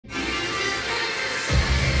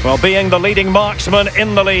Well, being the leading marksman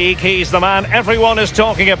in the league, he's the man everyone is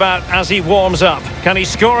talking about as he warms up. Can he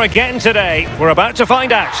score again today? We're about to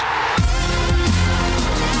find out.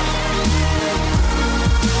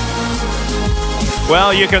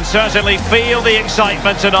 Well, you can certainly feel the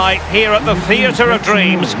excitement tonight here at the Theatre of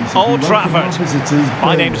Dreams, Old Trafford.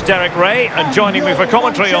 My name's Derek Ray, and joining me for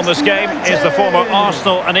commentary on this game is the former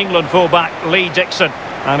Arsenal and England fullback Lee Dixon.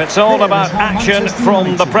 And it's all about action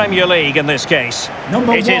from the Premier League in this case.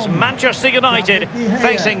 It is Manchester United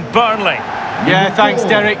facing Burnley. Yeah, thanks,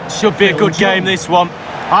 Derek. Should be a good game, this one.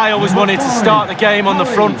 I always wanted to start the game on the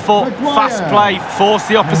front foot, fast play, force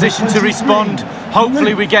the opposition to respond.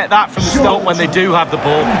 Hopefully we get that from the start when they do have the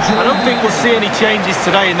ball. I don't think we'll see any changes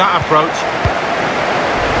today in that approach.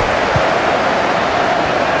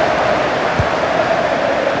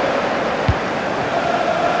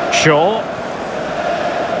 Shaw.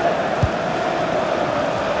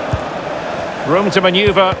 Room to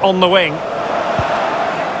manoeuvre on the wing.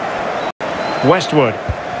 Westwood.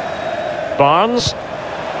 Barnes.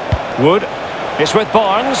 Wood. It's with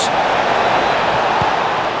Barnes.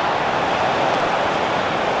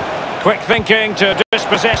 Quick thinking to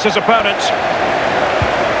dispossess his opponent.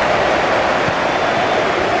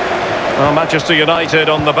 Well, Manchester United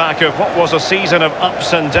on the back of what was a season of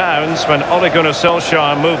ups and downs when Ole Gunnar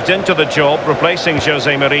Solskjaer moved into the job, replacing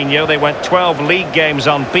Jose Mourinho. They went 12 league games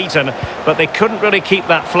unbeaten, but they couldn't really keep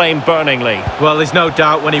that flame burning, Lee. Well, there's no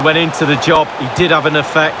doubt when he went into the job, he did have an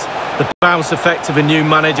effect. The bounce effect of a new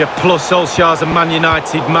manager, plus Solskjaer's a Man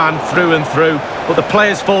United man through and through. But the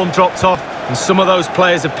players' form dropped off, and some of those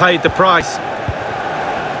players have paid the price.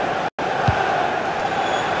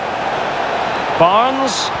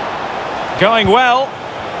 Barnes. Going well.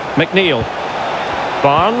 McNeil.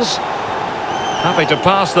 Barnes. Happy to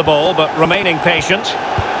pass the ball, but remaining patient.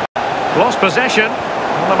 Lost possession.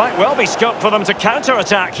 Well, there might well be scope for them to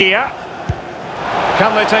counter-attack here.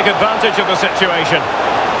 Can they take advantage of the situation?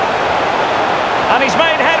 And he's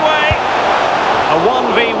made headway. A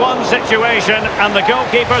 1v1 situation, and the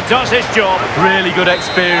goalkeeper does his job. Really good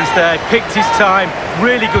experience there. Picked his time.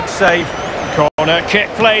 Really good save. Corner kick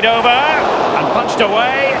played over and punched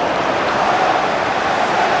away.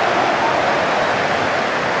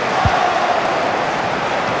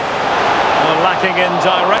 Lacking in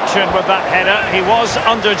direction with that header. He was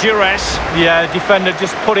under duress. Yeah, the defender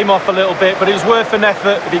just put him off a little bit, but it was worth an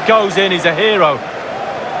effort. If he goes in, he's a hero.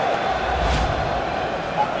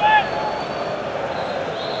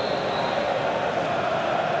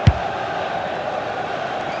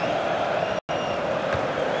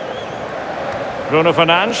 Bruno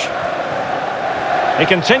Fernandes. He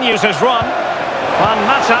continues his run. Van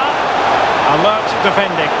Mata. Alert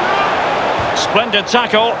defending. Splendid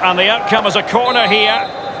tackle, and the outcome is a corner here.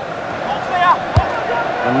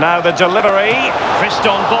 And now the delivery. Fist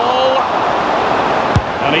on ball.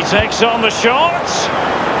 And he takes on the shot.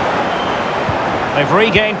 They've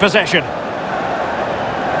regained possession.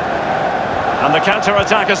 And the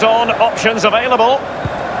counter-attack is on. Options available.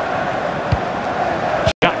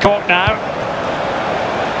 Jack Cork now.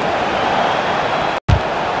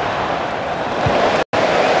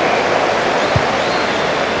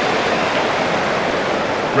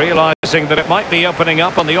 Realising that it might be opening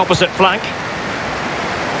up on the opposite flank.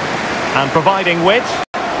 And providing width.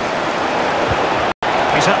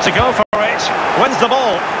 He's had to go for it. Wins the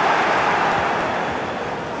ball.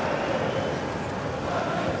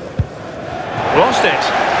 Lost it.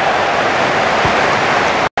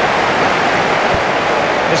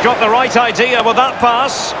 He's got the right idea with that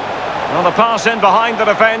pass. Well, the pass in behind the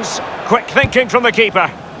defence. Quick thinking from the keeper.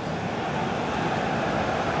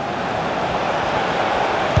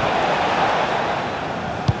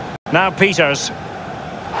 Now Peters.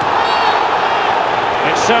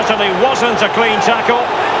 It certainly wasn't a clean tackle,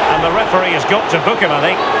 and the referee has got to book him, I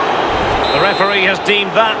think. The referee has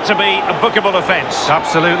deemed that to be a bookable offence.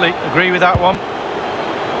 Absolutely, agree with that one.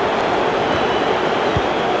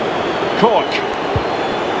 Cork.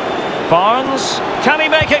 Barnes. Can he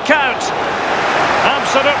make it count?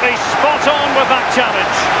 Absolutely spot on with that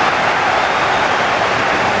challenge.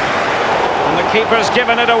 And the keeper's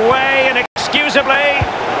given it away inexcusably.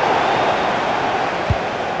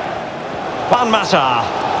 Van Mata.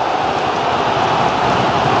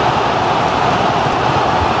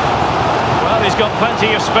 Well, he's got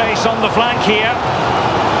plenty of space on the flank here.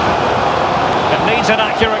 It needs an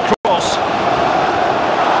accurate cross.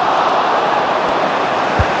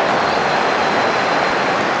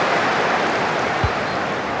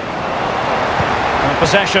 And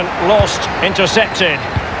possession lost, intercepted.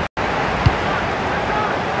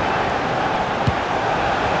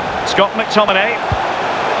 Scott McTominay.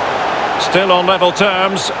 Still on level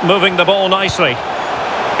terms, moving the ball nicely.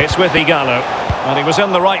 It's with Igalo. And he was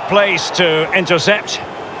in the right place to intercept.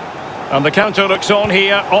 And the counter looks on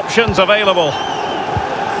here. Options available.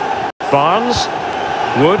 Barnes.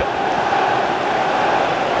 Wood.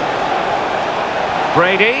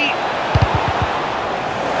 Brady.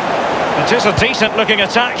 It is a decent looking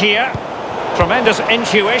attack here. Tremendous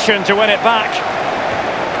intuition to win it back.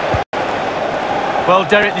 Well,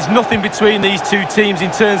 Derek, there's nothing between these two teams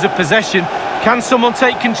in terms of possession. Can someone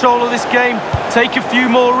take control of this game? Take a few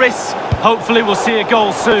more risks? Hopefully we'll see a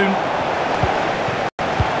goal soon.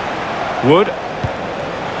 Wood.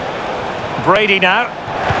 Brady now.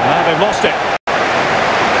 Now they've lost it.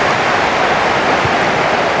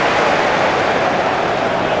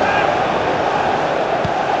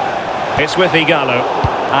 It's with Igalo.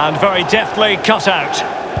 And very deftly cut out.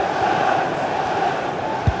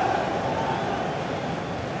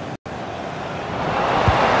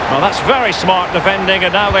 Well, that's very smart defending,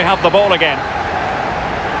 and now they have the ball again.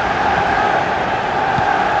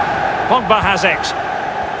 Pogba has it.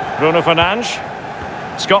 Bruno Fernandes.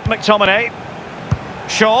 Scott McTominay.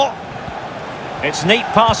 Shaw. It's neat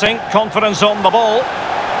passing, confidence on the ball.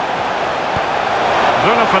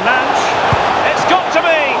 Bruno Fernandes. It's got to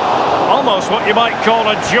be! Almost what you might call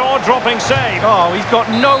a jaw-dropping save. Oh, he's got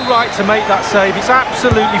no right to make that save. It's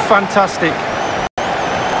absolutely fantastic.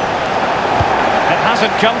 It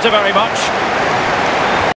hasn't come to very much.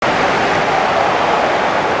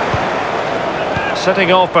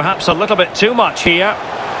 Setting off perhaps a little bit too much here.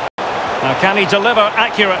 Now, can he deliver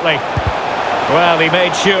accurately? Well, he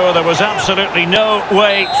made sure there was absolutely no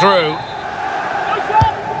way through.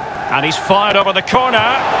 And he's fired over the corner.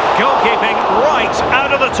 Goalkeeping right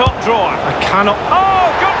out of the top drawer. I cannot... Oh,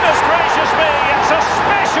 goodness gracious me! It's a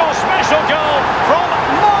special, special goal from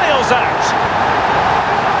miles out.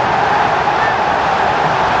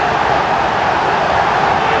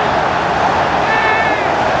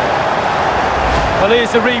 Well,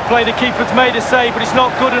 here's the replay. The keeper's made a save, but it's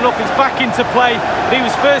not good enough. It's back into play. He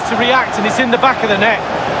was first to react, and it's in the back of the net.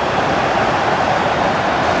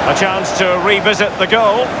 A chance to revisit the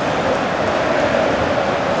goal.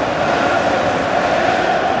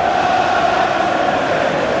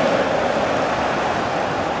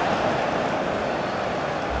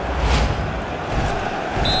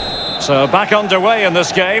 So back underway in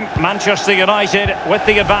this game. Manchester United with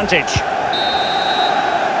the advantage.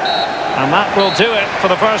 And that will do it for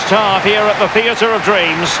the first half here at the Theatre of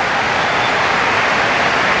Dreams.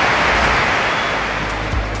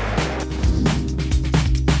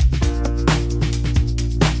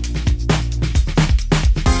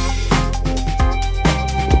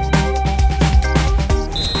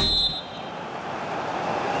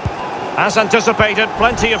 As anticipated,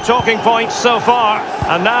 plenty of talking points so far.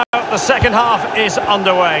 And now the second half is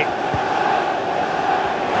underway.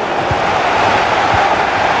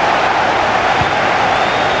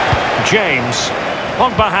 James.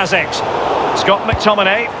 Pogba has it. Scott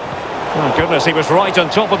McTominay. Oh goodness, he was right on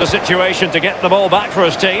top of the situation to get the ball back for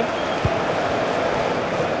his team.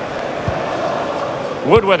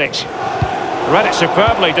 Wood with it. Read it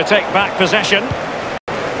superbly to take back possession.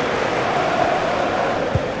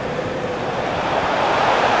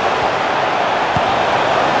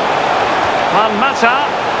 And Mata.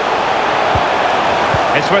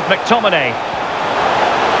 It's with McTominay.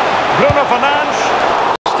 Bruno Fernandes.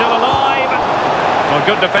 Still alive. Well,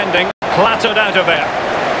 good defending. Clattered out of there.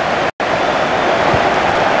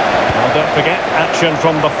 Well, don't forget, action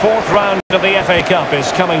from the fourth round of the FA Cup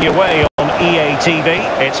is coming your way on EA TV.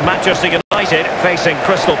 It's Manchester United facing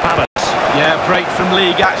Crystal Palace. Yeah, break from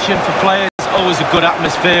league action for players. Always a good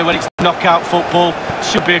atmosphere when it's knockout football.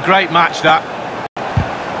 Should be a great match, that.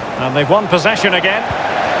 And they've won possession again.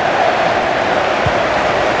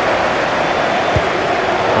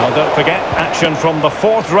 Well, don't forget, action from the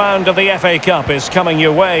fourth round of the FA Cup is coming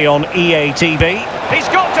your way on EA TV. He's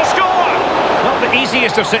got to score! Not the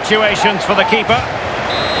easiest of situations for the keeper.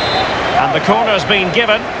 And the corner's been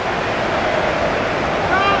given.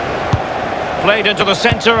 Played into the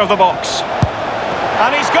centre of the box.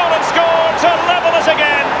 And he's gone and scored to level it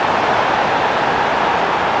again.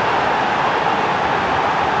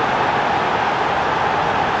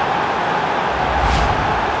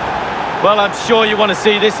 Well, I'm sure you want to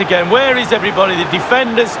see this again. Where is everybody? The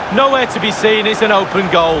defenders, nowhere to be seen. It's an open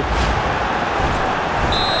goal.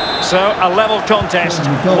 So, a level contest,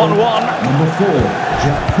 1-1. Number 4,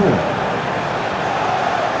 Jack Cole.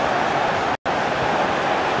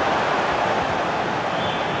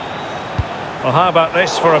 Well, how about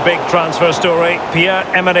this for a big transfer story?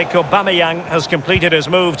 Pierre-Emerick Aubameyang has completed his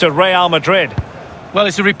move to Real Madrid. Well,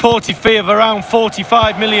 it's a reported fee of around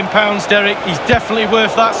 £45 million, Derek. He's definitely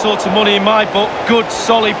worth that sort of money in my book. Good,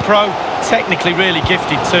 solid pro, technically really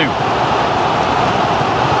gifted too.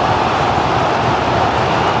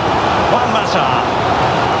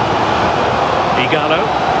 Igalo,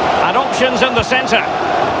 and options in the centre.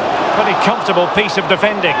 Pretty comfortable piece of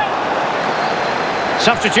defending.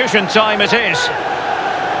 Substitution time it is.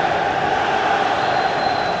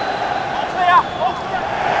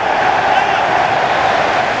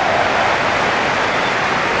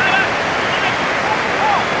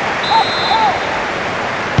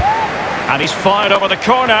 And he's fired over the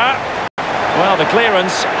corner. Well, the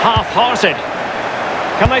clearance half-hearted.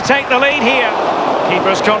 Can they take the lead here?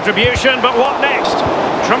 Keeper's contribution, but what next?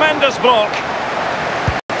 Tremendous block.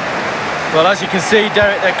 Well, as you can see,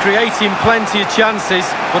 Derek, they're creating plenty of chances,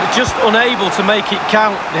 but are just unable to make it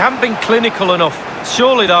count. They haven't been clinical enough.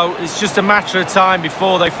 Surely, though, it's just a matter of time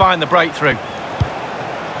before they find the breakthrough.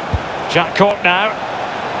 Jack Cork now.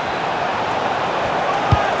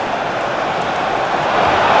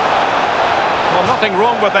 Well, nothing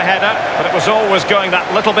wrong with the header, but it was always going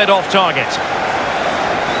that little bit off target.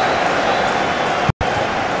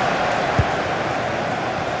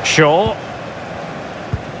 Shaw.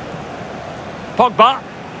 Pogba.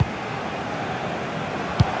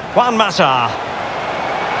 Juan Mata.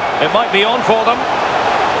 It might be on for them.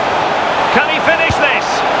 Can he finish this?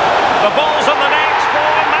 The ball's on the net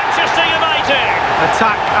for Manchester United.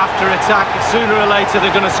 Attack after attack. Sooner or later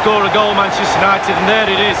they're going to score a goal, Manchester United, and there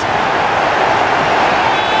it is.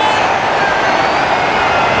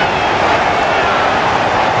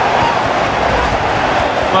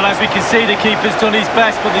 Well, as we can see, the keeper's done his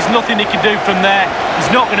best, but there's nothing he can do from there. He's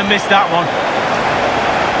not going to miss that one.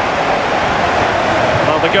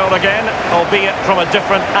 Well, the goal again, albeit from a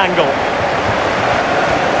different angle.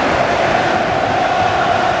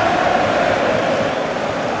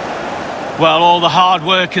 Well, all the hard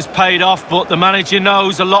work has paid off, but the manager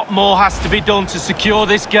knows a lot more has to be done to secure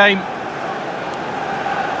this game.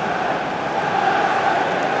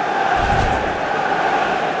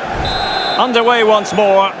 Underway once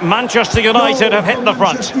more. Manchester United have hit the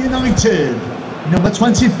front. Manchester United, number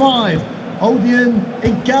 25,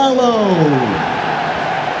 Igalo.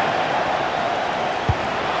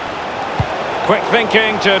 Quick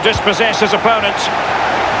thinking to dispossess his opponent.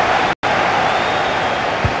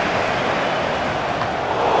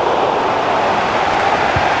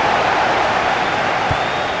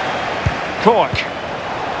 Cork.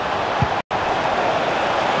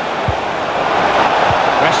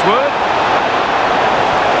 Westwood.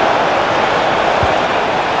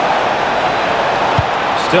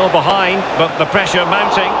 Still behind, but the pressure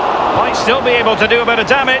mounting. Might still be able to do a bit of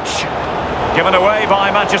damage. Given away by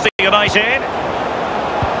Manchester United.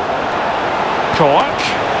 Cork.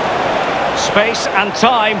 Space and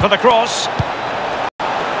time for the cross.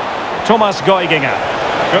 Thomas Geuginger.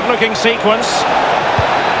 Good-looking sequence.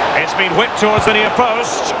 It's been whipped towards the near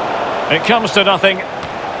post. It comes to nothing.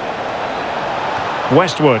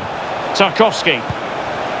 Westwood. Tarkowski.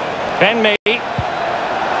 Ben-Mee.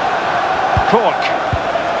 Cork.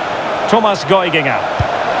 Thomas Geuginger.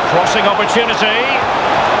 Crossing opportunity.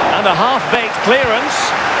 And a half-baked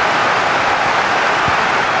clearance.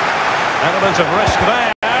 Element of risk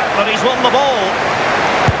there, but he's won the ball.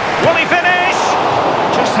 Will he finish?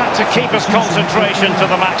 Just had to keep his concentration to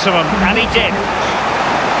the maximum, and he did.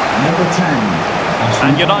 Number 10.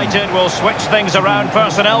 And United will switch things around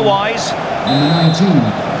personnel-wise. Number 19,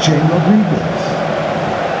 Jay Rodriguez.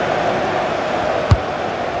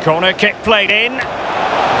 Corner kick played in.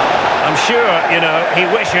 I'm sure, he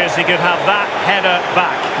wishes he could have that header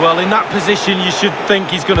back. Well, in that position, you should think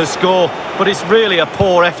he's going to score, but it's really a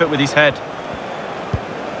poor effort with his head.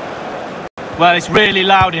 Well, it's really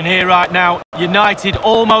loud in here right now. United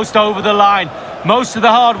almost over the line. Most of the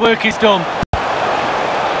hard work is done.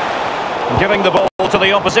 Giving the ball to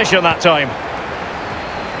the opposition that time.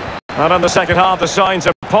 And in the second half, the signs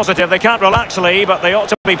are positive. They can't relax, Lee, but they ought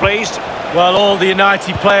to be pleased. Well, all the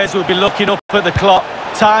United players will be looking up at the clock.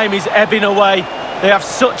 Time is ebbing away. They have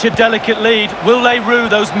such a delicate lead. Will they rue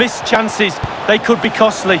those missed chances? They could be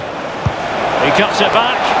costly. He cuts it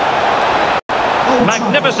back.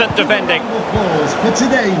 Magnificent defending. For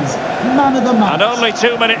today's man of the match. And only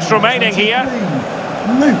 2 minutes remaining here.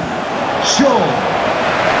 Luke Shaw.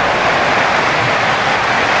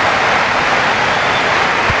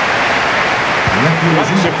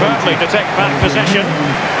 Superbly to take back possession.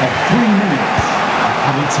 Of 3 minutes of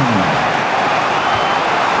added time.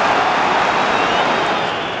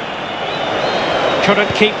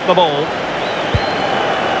 Couldn't keep the ball.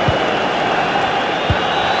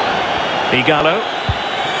 Igalo.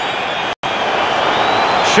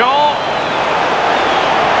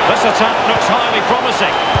 This attack looks highly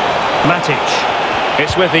promising. Matic.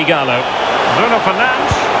 It's with Igalo. Bruno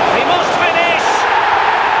Fernandes. He must finish.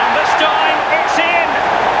 And this time it's in.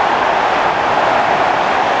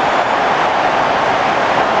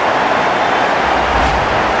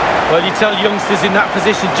 Well, you tell youngsters in that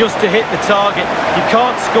position just to hit the target. You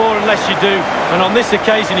can't score unless you do. And on this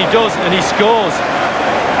occasion he does, and he scores.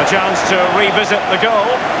 A chance to revisit the goal.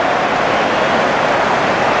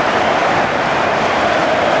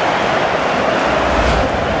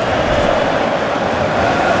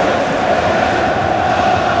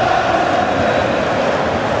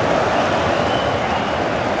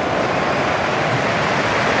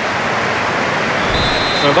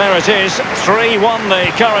 So there it is, 3-1 the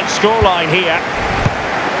current scoreline here.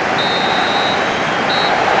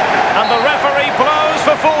 And the referee blows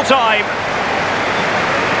for full time.